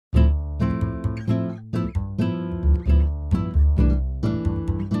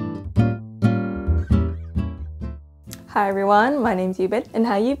Hi everyone, my name's Yubin, and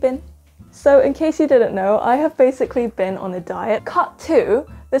how you been? So in case you didn't know, I have basically been on a diet. Cut to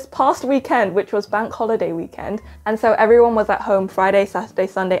this past weekend, which was bank holiday weekend, and so everyone was at home Friday, Saturday,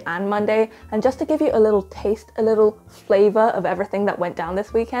 Sunday and Monday, and just to give you a little taste, a little flavour of everything that went down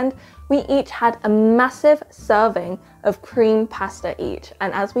this weekend, we each had a massive serving of cream pasta each,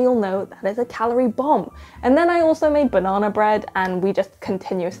 and as we all know, that is a calorie bomb. And then I also made banana bread, and we just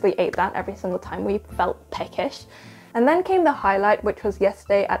continuously ate that every single time we felt peckish. And then came the highlight, which was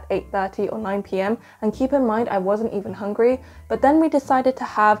yesterday at 8:30 or 9 p.m. And keep in mind, I wasn't even hungry, but then we decided to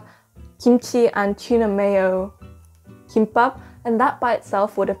have kimchi and tuna mayo kimbap, and that by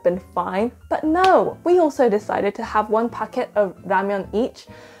itself would have been fine. But no, we also decided to have one packet of ramen each.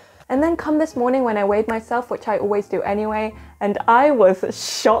 And then come this morning when I weighed myself, which I always do anyway, and I was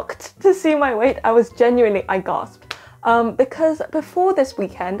shocked to see my weight. I gasped. Because before this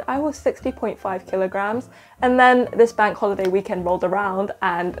weekend, I was 60.5 kilograms, and then this bank holiday weekend rolled around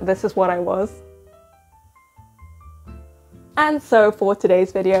and this is what I was. And so for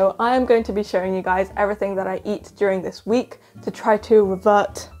today's video, I am going to be showing you guys everything that I eat during this week to try to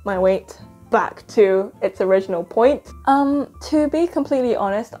revert my weight back to its original point. To be completely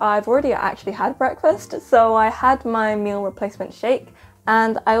honest, I've already actually had breakfast, so I had my meal replacement shake,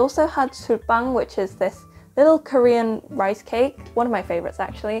 and I also had surbang, which is this little Korean rice cake, one of my favorites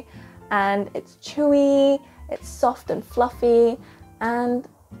actually, and it's chewy, it's soft and fluffy, and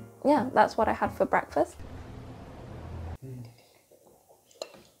yeah, that's what I had for breakfast.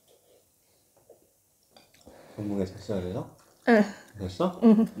 몸무게 쟀어야 돼서? 응. 됐어?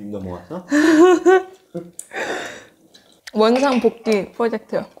 입 넘어갔어? 원상 복귀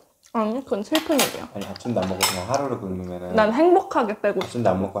프로젝트. 아니, 그건 슬픈 일이야. 아니 아침도 안 먹고 그냥 하루를 굶으면은 난 행복하게 빼고 싶어. 아침도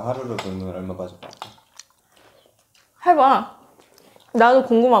안 먹고 하루를 굶으면 얼마 빠질 것 같아? 해봐. 나도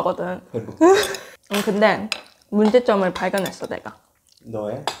궁금하거든. 근데 문제점을 발견했어, 내가.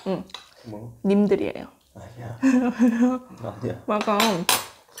 너의? 응. 뭐? 님들이에요. 아니야. 아니야. 맞아.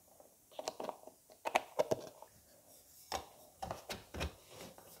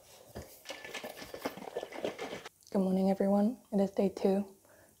 Good morning, everyone. It is day 2,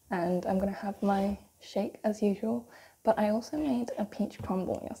 and I'm gonna have my shake as usual. But I also made a peach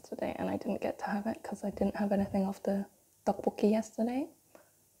crumble yesterday, and I didn't get to have it because I didn't have anything off the tteokbokki yesterday.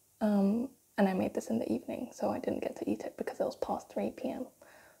 And I made this in the evening, so I didn't get to eat it because it was past 3 p.m.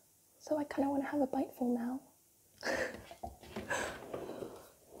 So I kind of want to have a biteful now.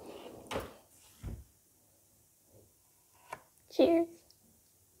 Cheers.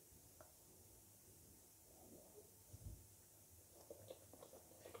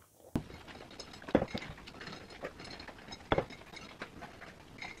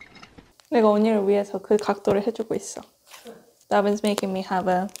 내가 언니를 위해서 그 각도를 해주고 있어. Davin's making me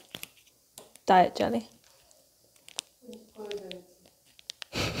have a diet jelly.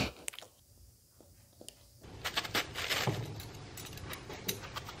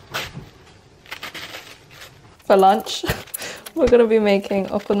 For lunch, we're gonna be making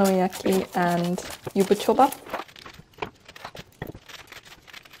okonomiyaki and yubuchoba.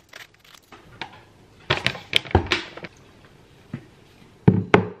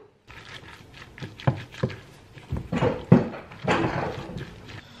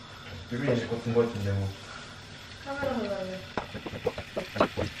 유빈이 자꾸 든거 같은데 뭐. 카메라 보면은.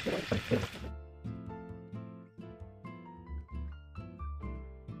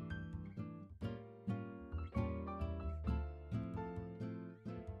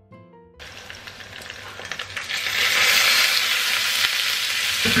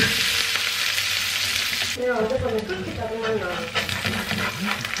 내가 어제까지 그렇게 짜증난다.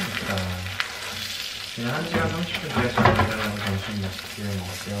 그냥 1시간 30분 뒤에 잘 기다려서 점심 맛있게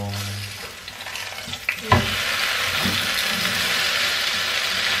먹었어요.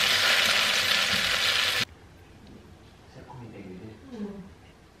 새콤이 되기지?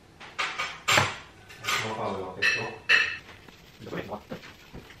 뭐가 왜 어땠어? 왜 왔다?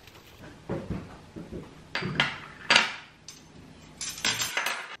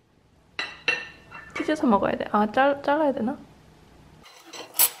 찢어서 먹어야 돼. 아, 잘라야 되나?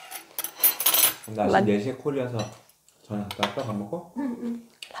 나 아침 4시에 콜이어서 저녁 갔다 밥 먹고? 응.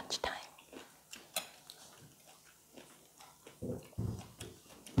 런치 타임.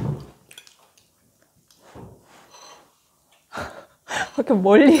 왜 이렇게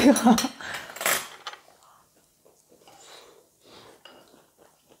멀리 가?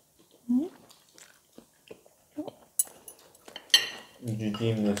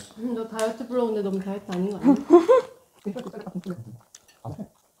 유디임이었어. 너 다이어트 블로그인데 너무 다이어트 아닌 거 아니야?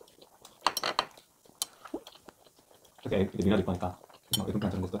 그렇게 미나리 입고 하니까 이렇게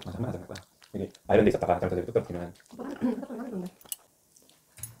안 쓰는 것도 장난 아닐 거야. 이게 아이런 데 있었다가 잘못해서 뚝 떨어지면 맛있던데.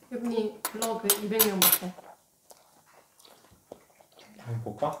 예쁜이 블로그 200명 봤대. 한번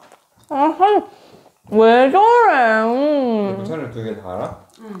볼까? 왜 저래? 우선을 2개 다 알아?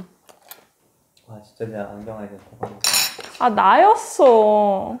 응. 와 진짜 내 안경아 이제 아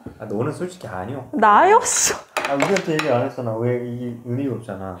나였어. 아 너는 솔직히 아니요. 나였어. 아 우리한테 얘기 안 했잖아. 왜 이게 의미가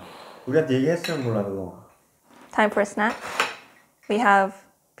없잖아. 우리한테 얘기했으면 몰라도. Time for a snack. We have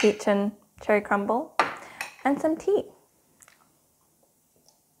peach and cherry crumble and some tea.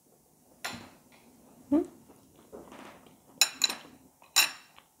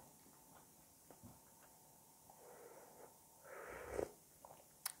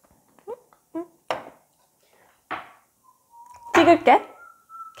 찍을게.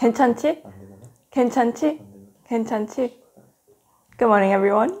 괜찮지? 안 되겠네. 괜찮지? 괜찮지? Good morning,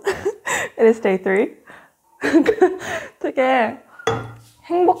 everyone. It is day 3. 되게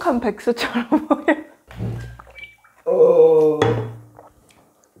행복한 백수처럼 보여.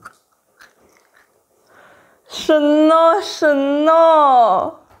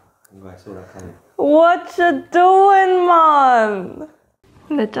 신나. 뭔가 소락하네. What you doing, mom?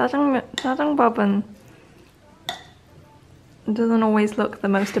 근데 짜장밥은 doesn't always look the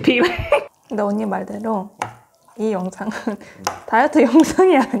most appealing. 근데 언니 말대로 이 영상은 다이어트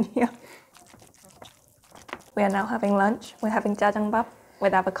영상이 아니야. We are now having lunch. We're having jajangmyeon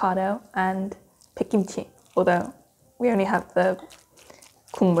with avocado and baekgimchi. Although we only have the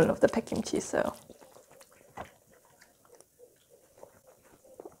국물 of the baekgimchi, so.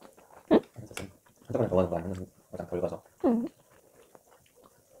 한꺼번에 더 가는 거 아니면 가장 덜 가서.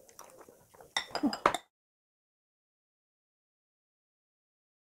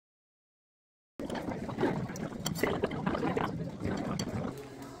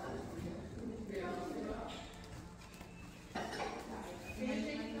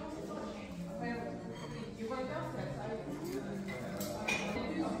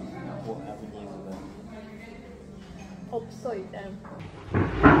 없어 이제.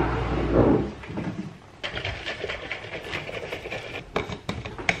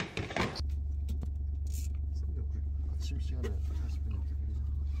 아침 시간에 40분 이렇게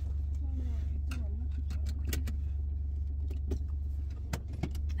걸리잖아.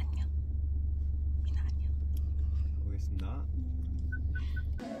 안녕. 미나 안녕. 보겠습니다.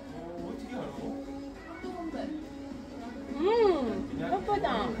 예쁘다.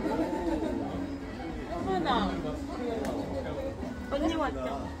 예쁘다. 언니 왔죠?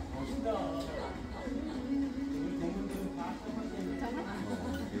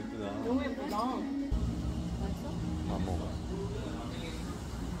 예쁘다. 너무 예쁘다. 안 먹어.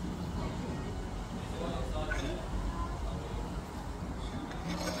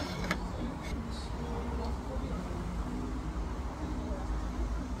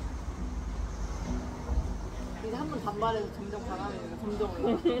 이제 한 번 단발해서 점점 바람이 점점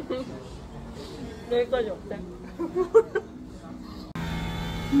올라. 여기까지 어때?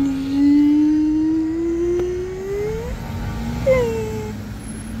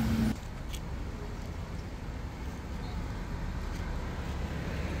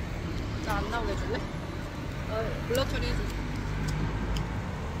 나 안 나오게 해줄래? 블러 처리해줘.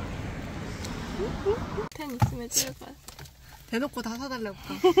 펜 있으면 찍을 거야. 대놓고 다 사달래 오빠.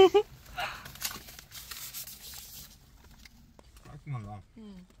 깔끔하다.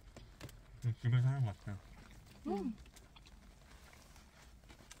 응. 집에 사는 것 같아.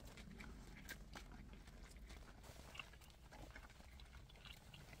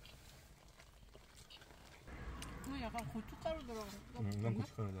 약간 고춧가루 들어간 거. 난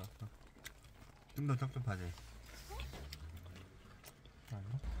고춧가루 넣었어. 좀 더 쩝쩝하지.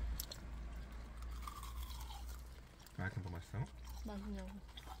 아니야? 이렇게 더 맛있어? 맛있냐고.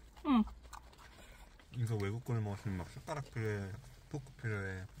 응. 이거 외국 거를 먹었으면 막 숟가락 필요해, 포크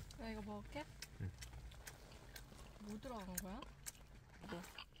필요해. 나 이거 먹을게. 응. 뭐 들어간 거야?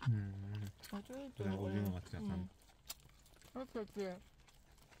 아주 그냥 오징어 같아 약간. 그렇지.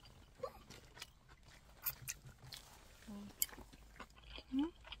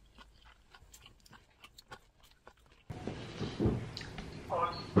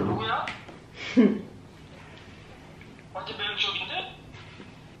 누구야? 완전 매력적인데?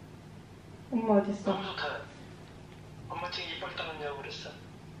 엄마 어딨어? 너무 좋다. 엄마 되게 이빨 닦았냐고 그랬어.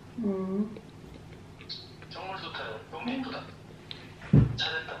 정말 좋다. 너무 예쁘다.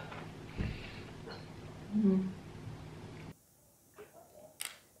 잘했다.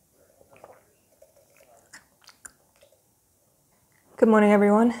 Good morning,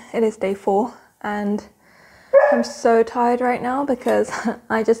 everyone. It is day 4 and I'm so tired right now because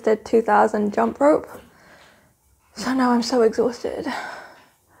I just did 2,000 jump rope. So now I'm so exhausted.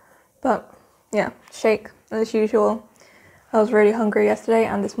 But yeah, shake as usual. I was really hungry yesterday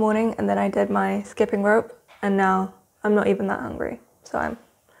and this morning, and then I did my skipping rope, and now I'm not even that hungry. So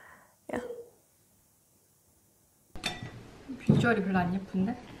yeah. 비주얼이 별로 안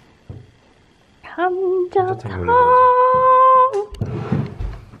예쁜데? 감자탕.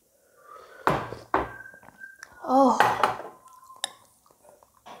 어.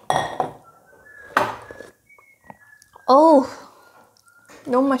 어우,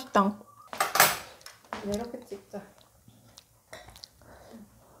 너무 맛있다. 이렇게 찍자.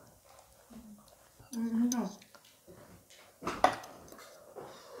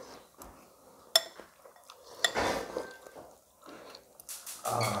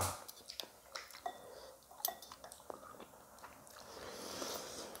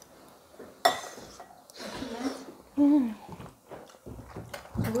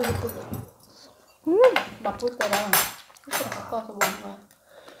 맛볼 때랑 소스랑 바꿔서 먹으면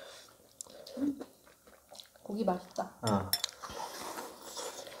고기 맛있다.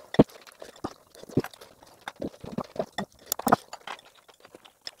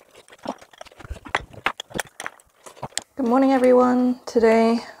 Good morning, everyone.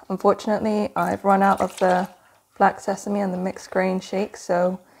 Today, unfortunately, I've run out of the black sesame and the mixed grain shake,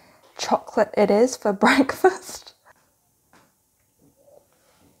 so chocolate it is for breakfast.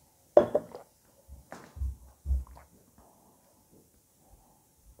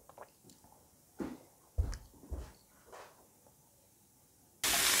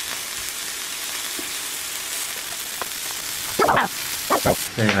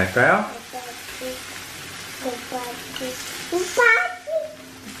 네, 갈까요?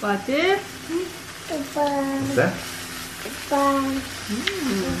 오빠 집? 어때?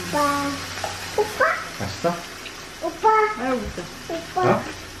 맛있어? 아유 웃겨. 어?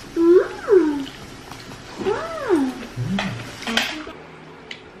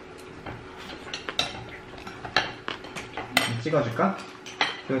 찍어줄까?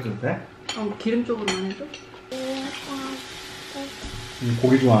 찍어줘도 돼? 기름 쪽으로만 해줘?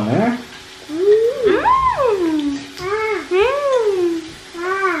 고기 좋아하네?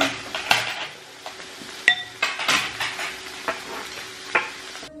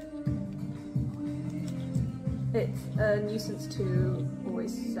 It's a nuisance to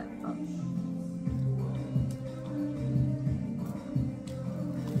always set up.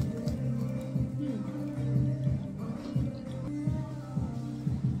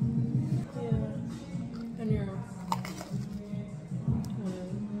 And your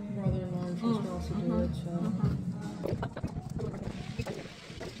brother-in-law and sister also do it, so.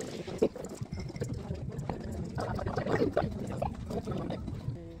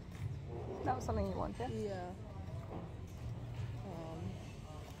 That was something you wanted? Yeah.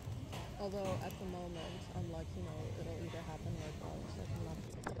 Although at the moment I'm like, you know, it'll either happen or it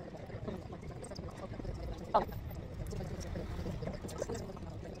won't.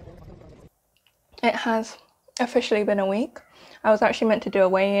 It has officially been a week. I was actually meant to do a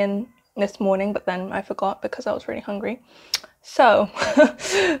weigh-in this morning, but then I forgot because I was really hungry. So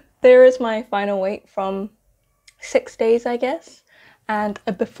there is my final weight from 6 days, I guess, and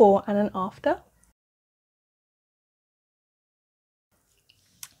a before and an after.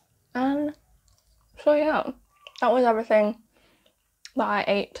 And so yeah, that was everything that I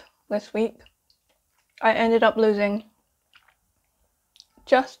ate this week. I ended up losing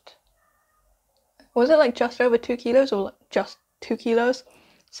was it like just over 2 kilos or like just 2 kilos?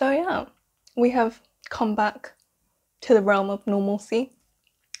 So yeah, we have come back to the realm of normalcy.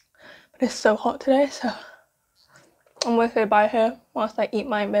 But it's so hot today, so I'm going to say bye here whilst I eat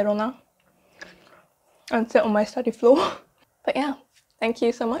my middle now and sit on my study floor. But yeah, thank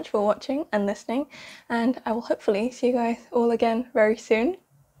you so much for watching and listening, and I will hopefully see you guys all again very soon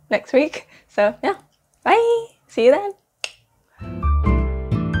next week. So yeah, bye, see you then.